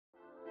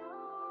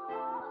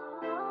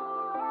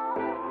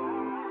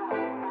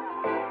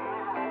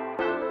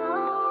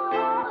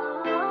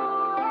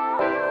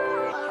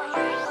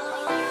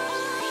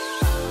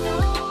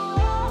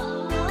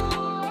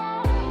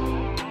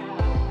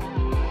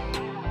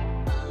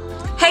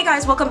Hey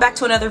guys, welcome back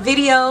to another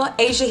video.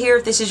 Asia here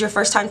if this is your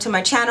first time to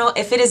my channel.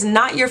 If it is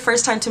not your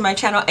first time to my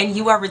channel and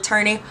you are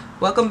returning,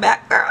 welcome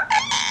back, girl.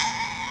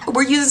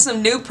 We're using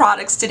some new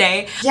products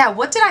today. Yeah,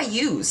 what did I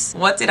use?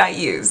 What did I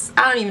use?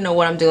 I don't even know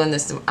what I'm doing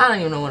this. I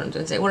don't even know what I'm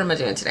doing today. What am I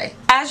doing today?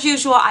 As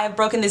usual, I have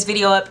broken this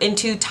video up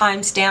into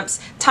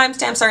timestamps.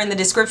 Timestamps are in the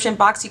description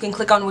box. You can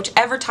click on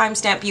whichever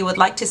timestamp you would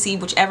like to see,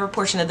 whichever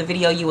portion of the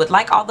video you would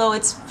like, although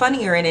it's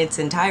funnier in its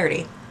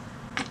entirety.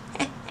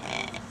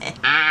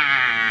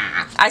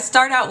 I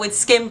start out with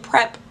skin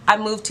prep. I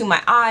move to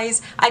my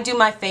eyes. I do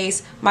my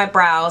face, my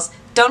brows.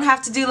 Don't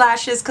have to do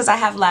lashes because I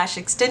have lash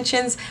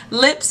extensions,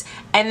 lips,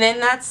 and then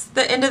that's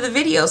the end of the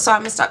video. So I'm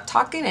gonna stop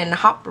talking and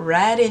hop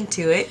right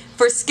into it.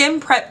 For skin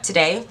prep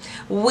today,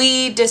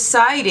 we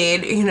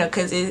decided, you know,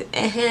 because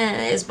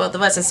it's both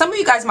of us, and some of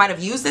you guys might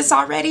have used this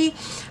already.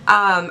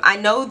 I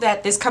know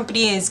that this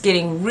company is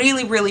getting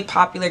really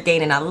popular,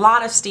 gaining a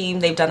lot of steam.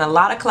 They've done a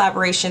lot of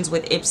collaborations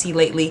with Ipsy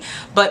lately,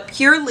 but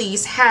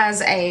Purlisse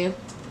has a,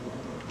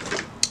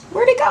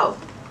 where'd it go?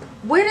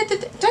 Where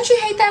did the, don't you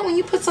hate that when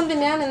you put something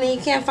down and then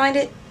you can't find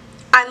it?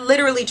 I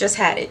literally just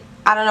had it.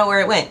 I don't know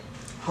where it went.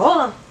 Hold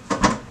on.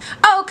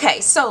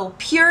 Okay, so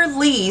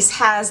Purlisse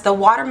has the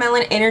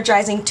Watermelon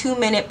Energizing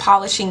 2-Minute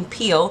Polishing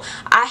Peel.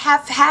 I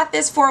have had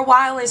this for a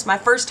while. It's my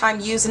first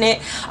time using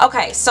it.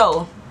 Okay,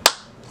 so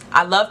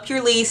I love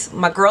Purlisse.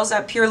 My girls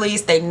at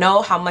Purlisse, they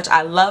know how much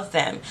I love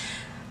them.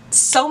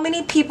 So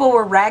many people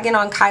were ragging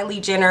on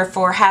Kylie Jenner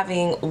for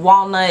having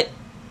walnut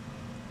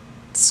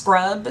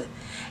scrub.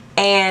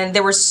 And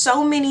there were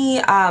so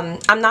many,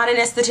 I'm not an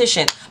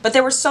esthetician, but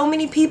there were so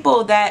many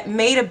people that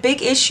made a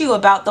big issue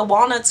about the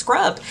walnut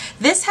scrub.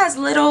 This has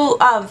little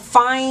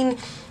fine,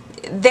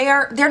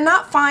 they're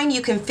not fine,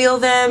 you can feel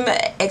them.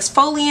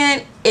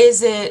 Exfoliant,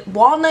 is it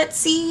walnut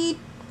seed?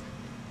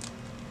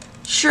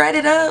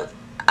 Shredded up?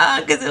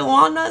 Is it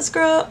walnut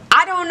scrub?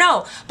 I don't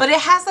know, but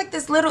it has like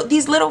these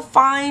little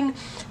fine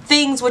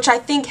things which I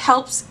think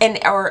helps and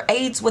or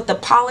aids with the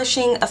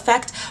polishing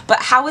effect. But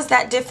how is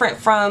that different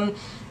from,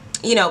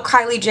 you know,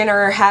 Kylie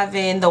Jenner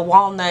having the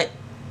walnut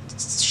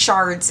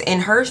shards in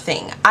her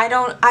thing? I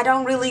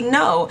don't really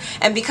know.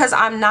 And because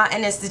I'm not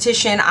an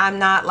esthetician, I'm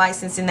not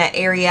licensed in that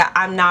area,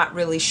 I'm not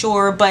really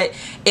sure. But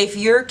if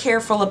you're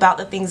careful about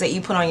the things that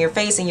you put on your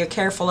face and you're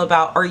careful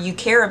about, or you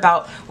care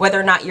about whether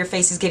or not your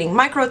face is getting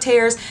micro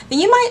tears, then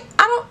you might,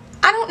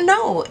 I don't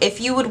know if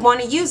you would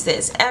want to use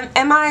this.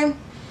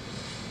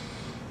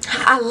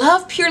 I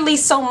love Purlisse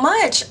so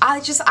much.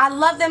 I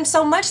love them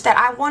so much that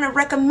I want to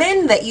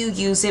recommend that you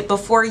use it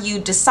before you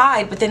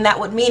decide. But then that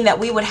would mean that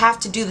we would have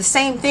to do the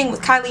same thing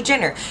with Kylie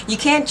Jenner. You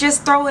can't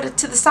just throw it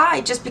to the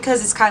side just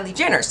because it's Kylie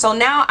Jenner. So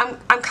now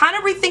I'm kind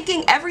of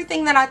rethinking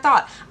everything that I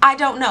thought. I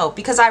don't know,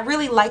 because I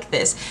really like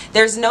this.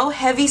 There's no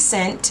heavy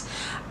scent.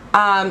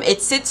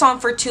 It sits on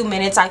for 2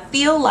 minutes. I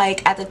feel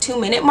like at the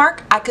 2-minute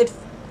mark I could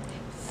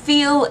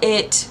feel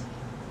it.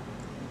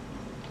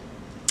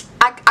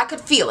 I could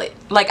feel it.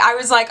 Like, I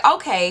was like,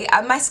 okay,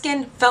 my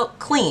skin felt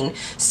clean.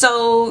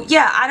 So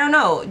yeah, I don't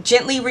know,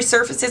 gently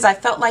resurfaces. I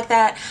felt like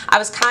that. I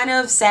was kind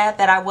of sad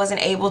that I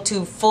wasn't able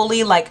to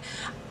fully, like,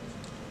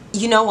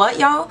 you know what,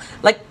 y'all,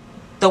 like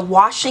the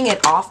washing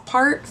it off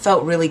part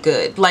felt really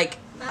good. Like,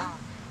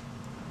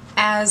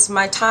 as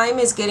my time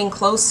is getting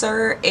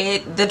closer,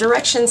 the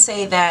directions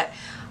say that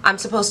I'm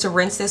supposed to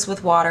rinse this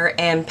with water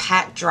and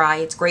pat dry.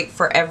 It's great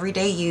for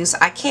everyday use.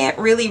 I can't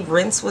really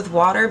rinse with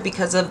water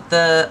because of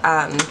the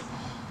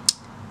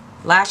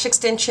lash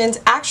extensions.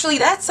 Actually,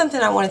 that's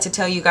something I wanted to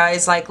tell you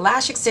guys. Like,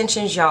 lash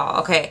extensions, y'all,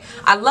 okay,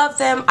 I love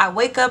them. I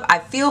wake up, I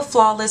feel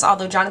flawless,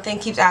 although Jonathan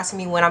keeps asking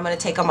me when I'm going to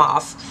take them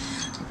off.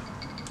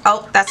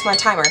 Oh, that's my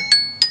timer.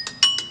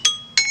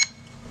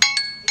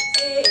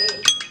 Hey,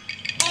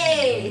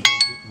 hey,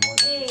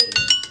 hey,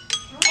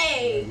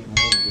 hey,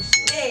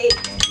 hey,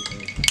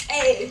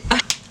 hey.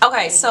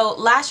 Okay, so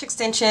lash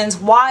extensions,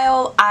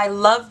 while I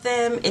love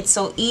them, it's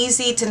so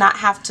easy to not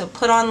have to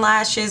put on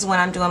lashes when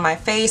I'm doing my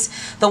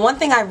face. The one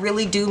thing I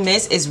really do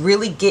miss is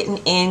really getting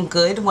in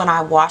good when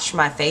I wash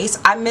my face.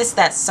 I miss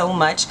that so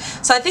much.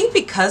 So I think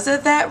because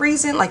of that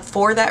reason, like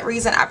for that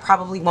reason, I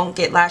probably won't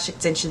get lash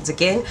extensions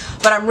again.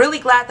 But I'm really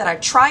glad that I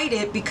tried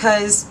it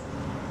because,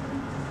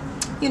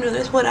 you know,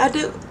 that's what I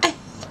do.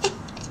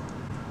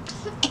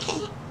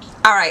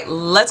 Alright,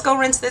 let's go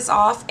rinse this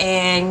off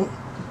and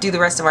do the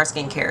rest of our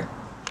skincare.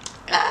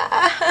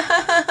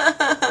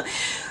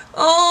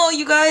 Oh,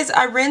 you guys,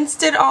 I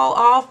rinsed it all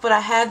off, but I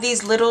have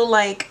these little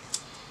like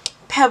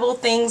pebble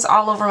things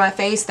all over my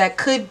face. That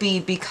could be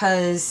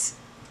because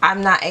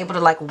I'm not able to,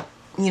 like,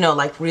 you know,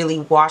 like really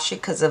wash it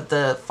because of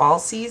the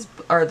falsies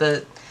or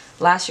the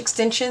lash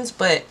extensions.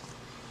 But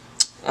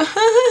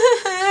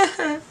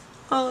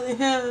oh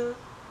yeah,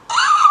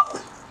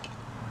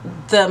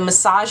 the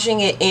massaging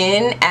it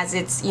in as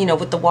it's, you know,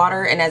 with the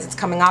water and as it's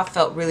coming off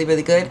felt really,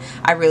 really good.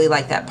 I really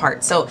like that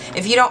part. So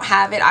if you don't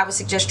have it, I would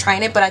suggest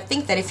trying it, but I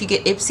think that if you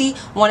get Ipsy,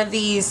 one of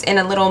these in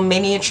a little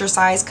miniature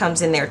size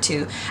comes in there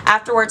too.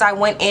 Afterwards, I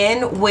went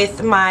in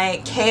with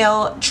my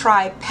Kale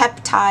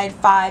Tripeptide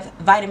 5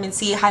 Vitamin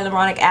C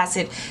Hyaluronic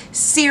Acid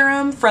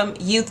Serum from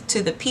Youth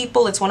to the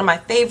People. It's one of my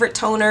favorite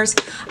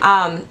toners.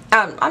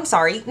 I'm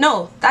sorry,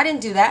 no, I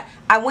didn't do that.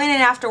 I went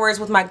in afterwards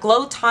with my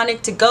Glow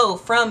Tonic to Go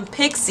from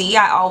Pixi.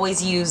 I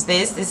always use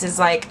this. This is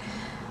like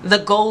the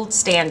gold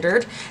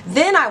standard.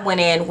 Then I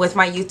went in with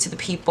my Youth to the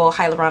People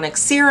Hyaluronic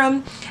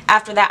Serum.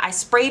 After that, I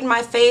sprayed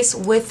my face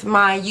with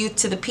my Youth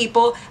to the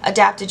People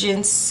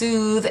Adaptogen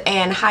Soothe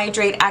and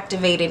Hydrate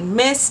Activated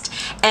Mist.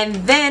 And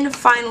then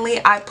finally,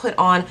 I put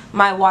on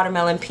my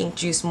Watermelon Pink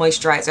Juice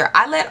Moisturizer.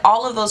 I let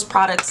all of those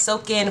products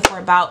soak in for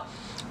about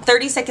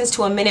 30 seconds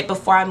to a minute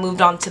before I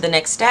moved on to the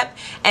next step,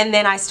 and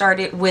then I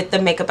started with the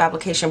makeup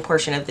application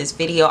portion of this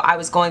video. I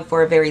was going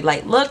for a very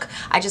light look.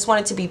 I just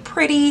wanted to be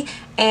pretty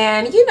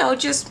and, you know,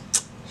 just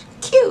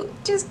cute,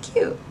 just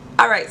cute.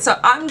 Alright, so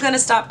I'm gonna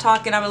stop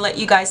talking. I'm gonna let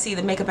you guys see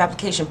the makeup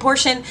application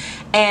portion,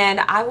 and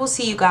I will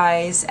see you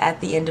guys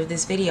at the end of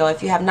this video.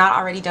 If you have not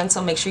already done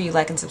so, make sure you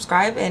like and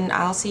subscribe, and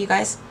I'll see you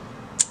guys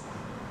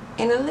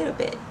in a little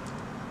bit.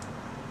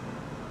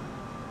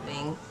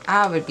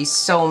 I would be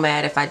so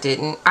mad if I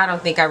didn't. I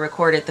don't think I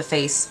recorded the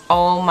face.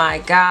 Oh my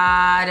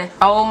god.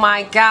 Oh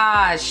my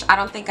gosh. I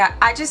don't think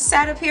I just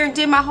sat up here and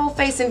did my whole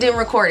face and didn't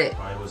record it.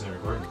 Why wasn't it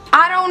recording?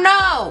 I don't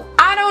know.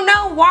 I don't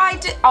know why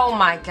oh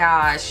my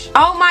gosh.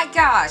 Oh my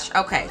gosh.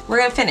 Okay, we're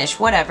gonna finish,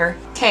 whatever.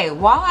 Okay,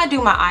 while I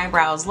do my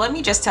eyebrows, let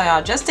me just tell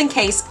y'all, just in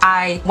case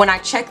when I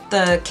check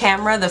the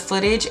camera, the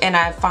footage, and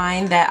I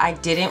find that I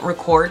didn't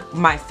record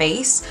my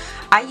face,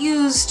 I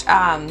used,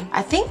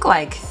 I think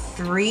like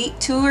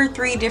 2 or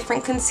 3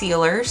 different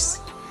concealers.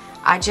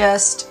 I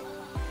just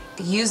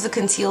use the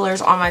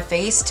concealers on my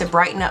face to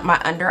brighten up my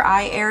under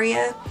eye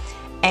area,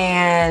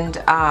 and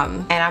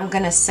I'm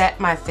gonna set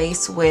my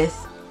face with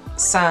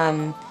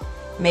some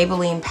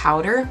Maybelline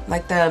powder,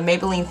 like the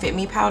Maybelline Fit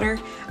Me powder.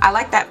 I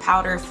like that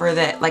powder for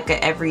that, like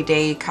a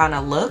everyday kind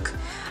of look.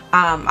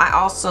 I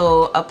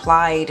also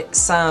applied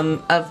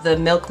some of the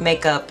Milk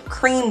Makeup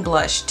cream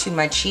blush to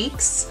my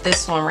cheeks,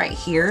 this one right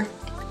here.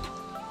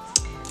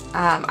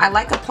 I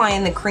like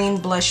applying the cream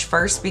blush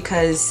first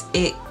because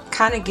it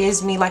kind of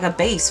gives me like a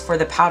base for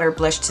the powder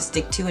blush to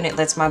stick to, and it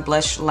lets my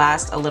blush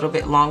last a little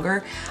bit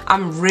longer.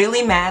 I'm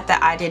really mad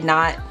that I did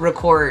not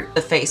record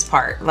the face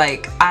part.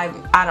 Like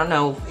I don't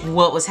know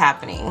what was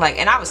happening. Like,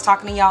 and I was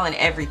talking to y'all and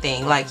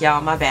everything. Like,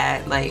 y'all, my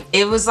bad. Like,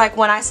 it was like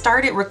when I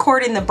started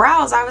recording the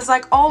brows, I was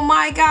like, oh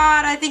my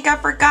god, I think I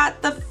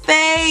forgot the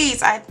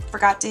face. I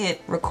forgot to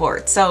hit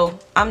record. So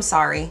I'm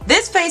sorry.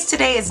 This face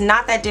today is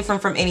not that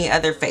different from any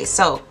other face.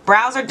 So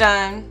brows are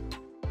done.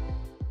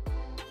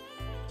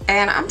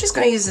 And I'm just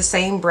going to use the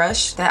same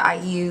brush that I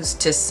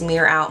used to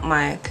smear out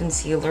my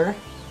concealer.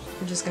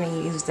 I'm just going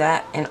to use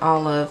that in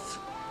all of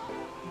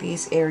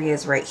these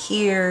areas right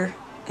here.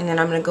 And then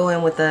I'm going to go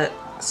in with a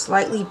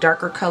slightly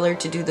darker color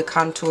to do the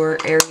contour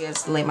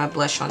areas, lay my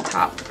blush on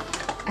top.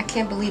 I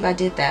can't believe I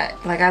did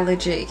that. Like, I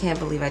legit can't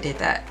believe I did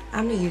that.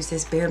 I'm going to use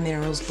this Bare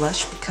Minerals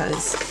blush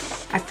because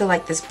I feel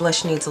like this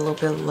blush needs a little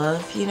bit of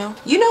love, you know?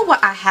 You know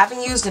what I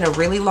haven't used in a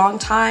really long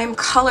time?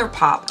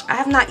 ColourPop. I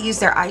have not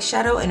used their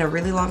eyeshadow in a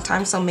really long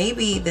time, so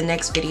maybe the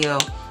next video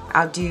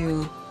I'll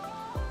do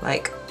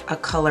like a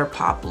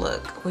ColourPop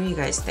look. What do you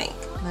guys think?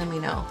 Let me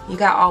know. You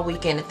got all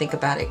weekend to think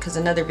about it because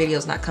another video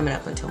is not coming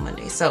up until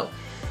Monday. So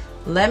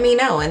let me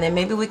know, and then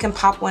maybe we can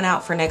pop one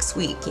out for next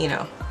week, you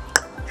know?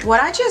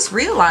 What I just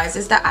realized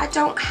is that I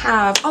don't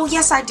have, oh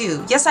yes I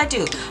do, yes I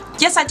do,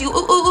 yes I do,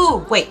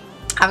 ooh, wait.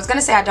 I was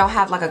gonna say I don't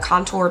have like a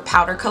contour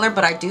powder color,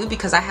 but I do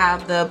because I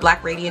have the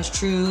Black Radiance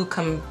True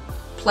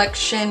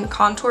Complexion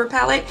Contour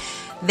Palette.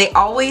 They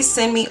always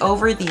send me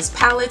over these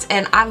palettes,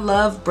 and I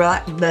love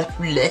Black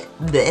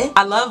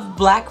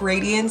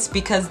Radiance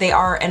because they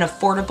are an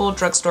affordable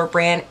drugstore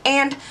brand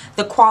and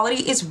the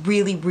quality is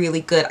really,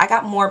 really good. I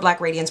got more Black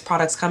Radiance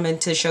products coming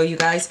to show you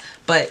guys,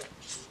 but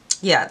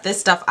yeah, this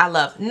stuff I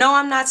love. No,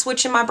 I'm not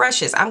switching my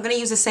brushes. I'm going to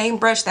use the same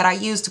brush that I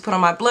used to put on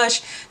my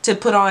blush to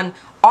put on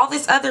all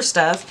this other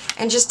stuff,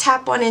 and just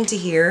tap one into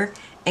here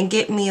and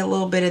get me a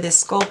little bit of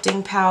this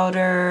sculpting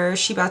powder.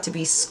 She about to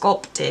be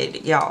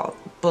sculpted, y'all.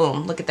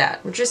 Boom, look at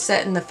that. We're just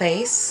setting the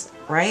face,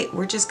 right?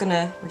 We're just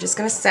gonna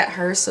set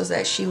her so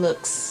that she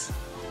looks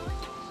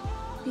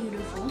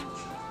beautiful.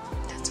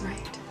 That's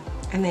right.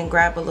 And then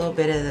grab a little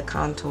bit of the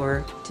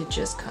contour to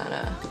just kind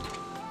of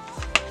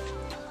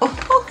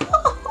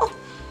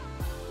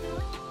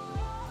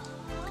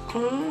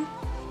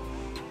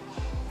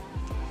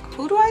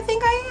who do I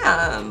think I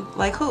am?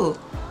 Like who?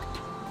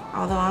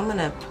 Although I'm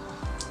gonna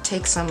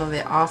take some of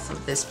it off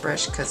of this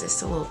brush because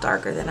it's a little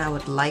darker than I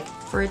would like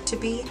for it to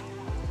be.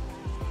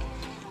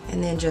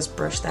 And then just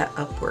brush that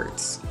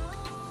upwards.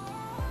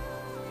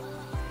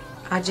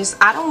 I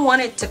don't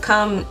want it to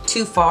come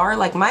too far.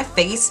 Like, my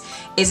face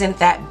isn't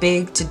that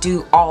big to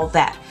do all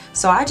that.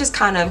 So I just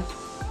kind of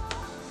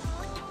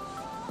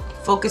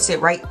focus it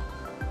right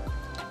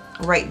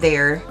right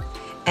there,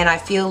 and I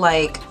feel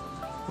like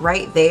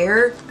right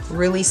there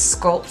really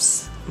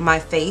sculpts my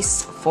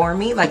face for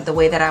me, like the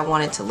way that I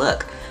want it to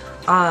look.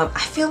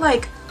 I feel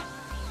like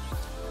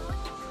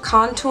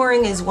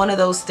contouring is one of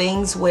those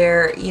things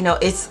where, you know,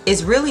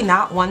 it's really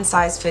not one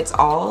size fits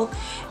all,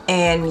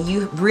 and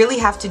you really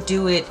have to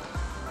do it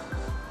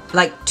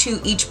like to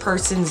each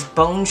person's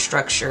bone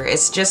structure.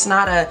 It's just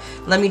not a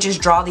let me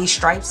just draw these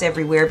stripes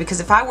everywhere, because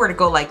if I were to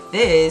go like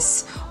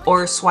this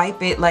or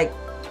swipe it like,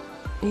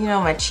 you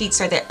know, my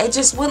cheeks are there, it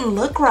just wouldn't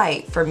look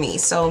right for me.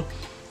 So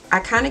I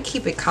kind of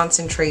keep it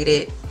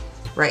concentrated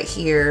right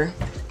here.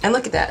 And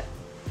look at that.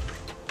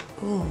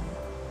 Ooh,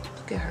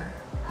 look at her.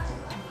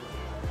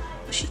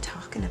 What's she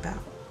talking about?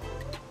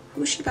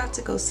 Who's she about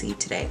to go see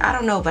today? I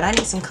don't know, but I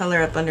need some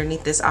color up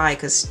underneath this eye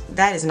because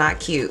that is not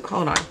cute.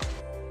 Hold on.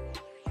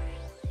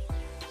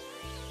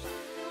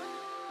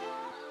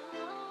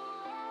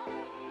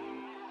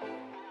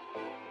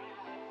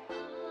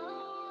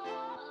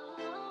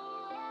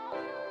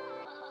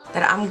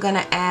 That I'm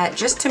gonna add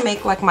just to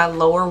make like my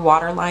lower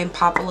waterline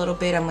pop a little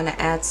bit. I'm gonna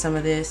add some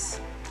of this.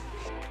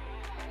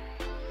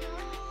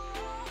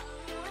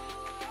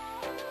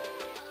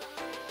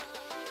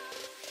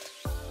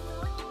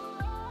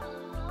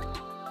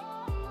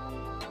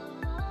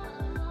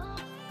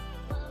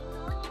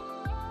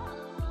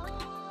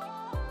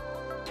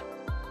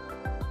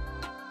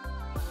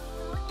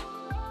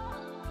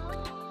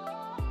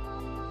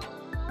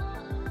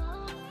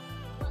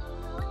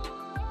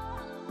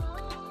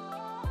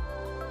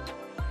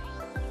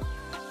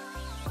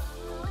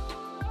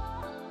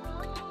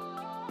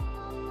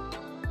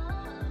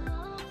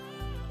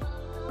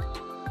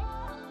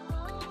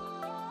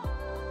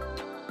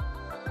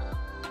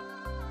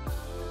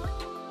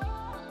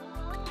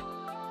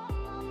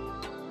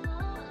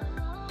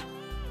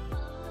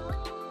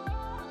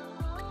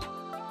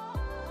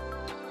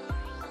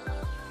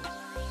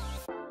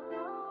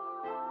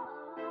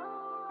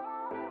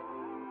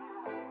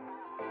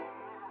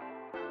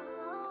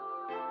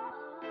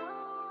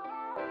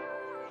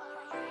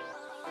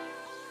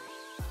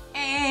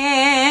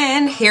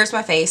 And here's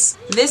my face.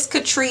 This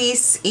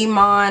Catrice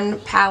Iman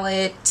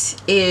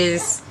palette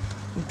is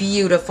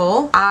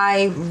beautiful.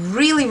 I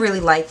really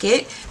like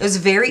it. It was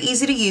very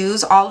easy to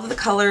use. All of the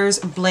colors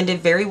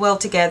blended very well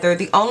together.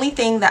 The only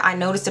thing that I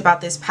noticed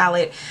about this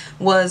palette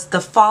was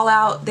the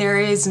fallout. There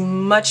is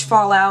much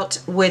fallout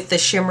with the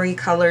shimmery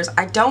colors.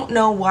 I don't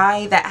know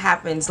why that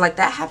happens. Like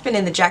that happened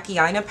in the Jackie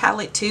Aina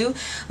palette too.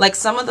 Like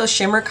some of those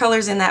shimmer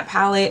colors in that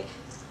palette,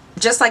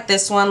 just like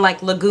this one,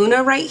 like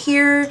Laguna right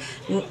here,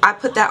 I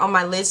put that on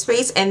my lid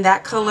space and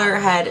that color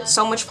had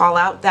so much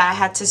fallout that I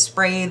had to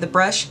spray the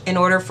brush in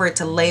order for it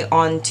to lay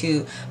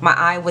onto my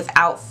eye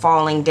without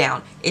falling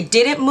down. It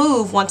didn't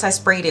move once I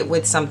sprayed it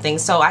with something,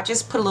 so I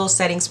just put a little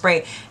setting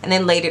spray and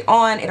then laid it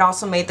on. It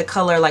also made the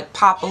color like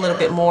pop a little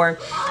bit more.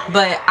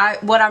 But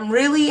what I'm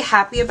really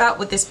happy about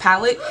with this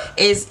palette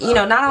is, you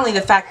know, not only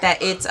the fact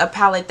that it's a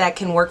palette that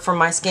can work for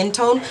my skin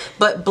tone,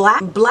 but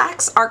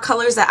blacks are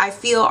colors that I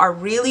feel are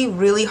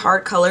really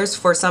hard colors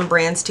for some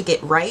brands to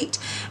get right.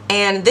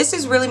 And this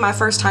is really my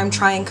first time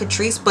trying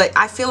Catrice, but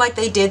I feel like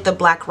they did the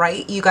black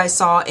right. You guys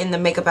saw in the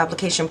makeup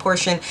application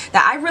portion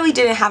that I really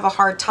didn't have a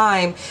hard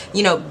time,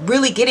 you know,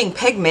 really getting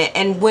pigment.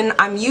 And when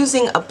I'm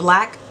using a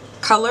black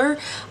color,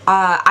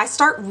 I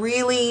start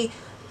really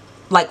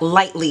like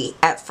lightly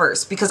at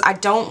first because I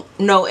don't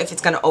know if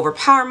it's going to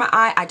overpower my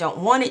eye. I don't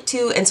want it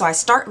to, and so I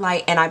start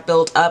light and I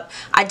build up.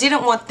 I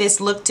didn't want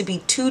this look to be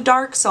too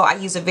dark, so I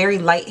use a very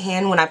light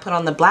hand when I put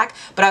on the black,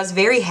 but I was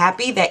very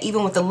happy that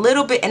even with a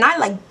little bit, and I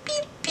like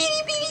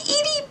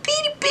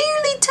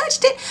barely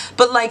touched it,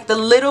 but like the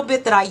little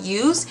bit that I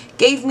used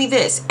gave me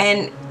this,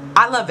 and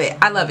I love it.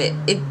 I love it.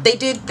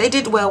 They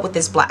did well with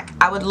this black.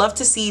 I would love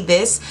to see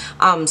this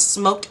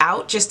smoked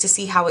out just to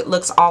see how it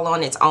looks all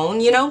on its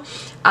own, you know.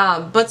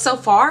 But so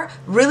far,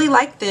 really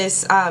like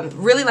this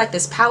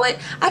palette.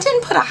 I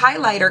didn't put a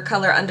highlighter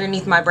color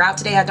underneath my brow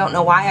today. I don't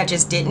know why. I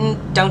just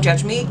didn't. Don't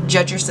judge me.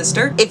 Judge your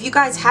sister. If you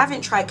guys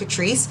haven't tried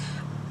Catrice,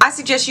 I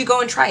suggest you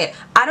go and try it.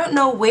 I don't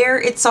know where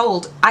it's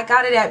sold. I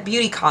got it at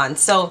BeautyCon,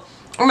 so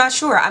I'm not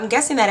sure. I'm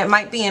guessing that it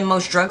might be in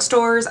most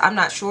drugstores. I'm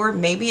not sure.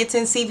 Maybe it's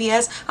in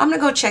CVS. I'm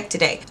gonna go check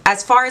today.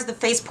 As far as the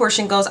face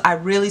portion goes, I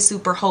really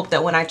super hope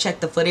that when I check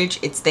the footage,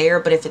 it's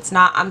there. But if it's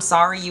not, I'm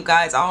sorry, you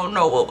guys. I don't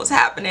know what was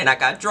happening. I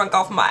got drunk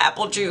off my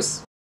apple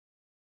juice.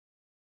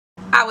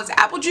 I was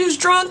apple juice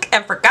drunk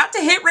and forgot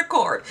to hit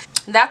record.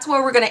 That's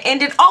where we're gonna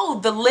end it. Oh,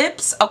 the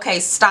lips. Okay,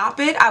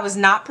 stop it. I was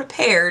not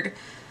prepared.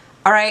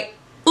 All right.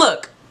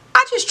 Look,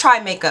 I just try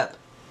makeup.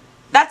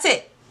 That's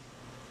it.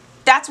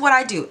 That's what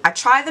I do. I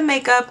try the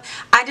makeup.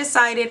 I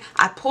decided,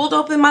 I pulled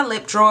open my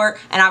lip drawer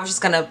and I was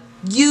just gonna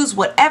use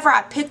whatever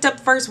I picked up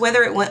first,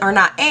 whether it went or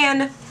not.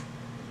 And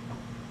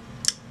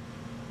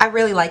I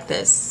really like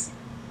this.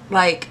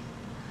 Like,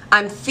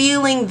 I'm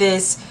feeling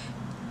this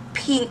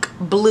pink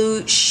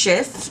blue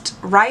shift,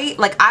 right?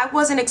 Like, I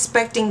wasn't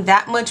expecting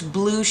that much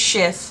blue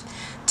shift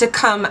to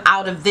come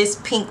out of this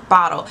pink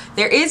bottle.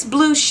 There is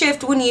blue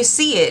shift when you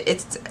see it.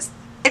 It's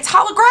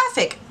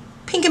holographic,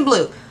 pink and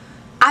blue.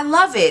 I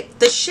love it.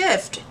 The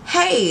shift.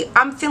 Hey,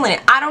 I'm feeling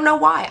it. I don't know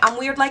why. I'm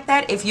weird like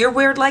that. If you're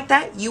weird like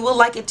that, you will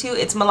like it too.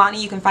 It's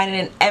Milani. You can find it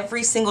in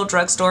every single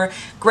drugstore.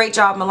 Great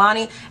job,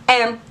 Milani.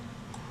 And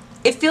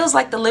it feels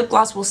like the lip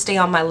gloss will stay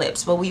on my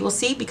lips, but we will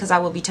see because I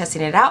will be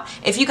testing it out.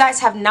 If you guys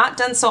have not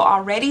done so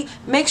already,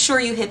 make sure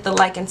you hit the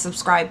like and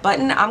subscribe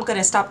button. I'm going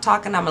to stop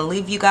talking. I'm going to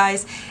leave you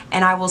guys,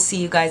 and I will see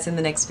you guys in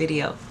the next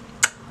video.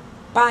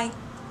 Bye.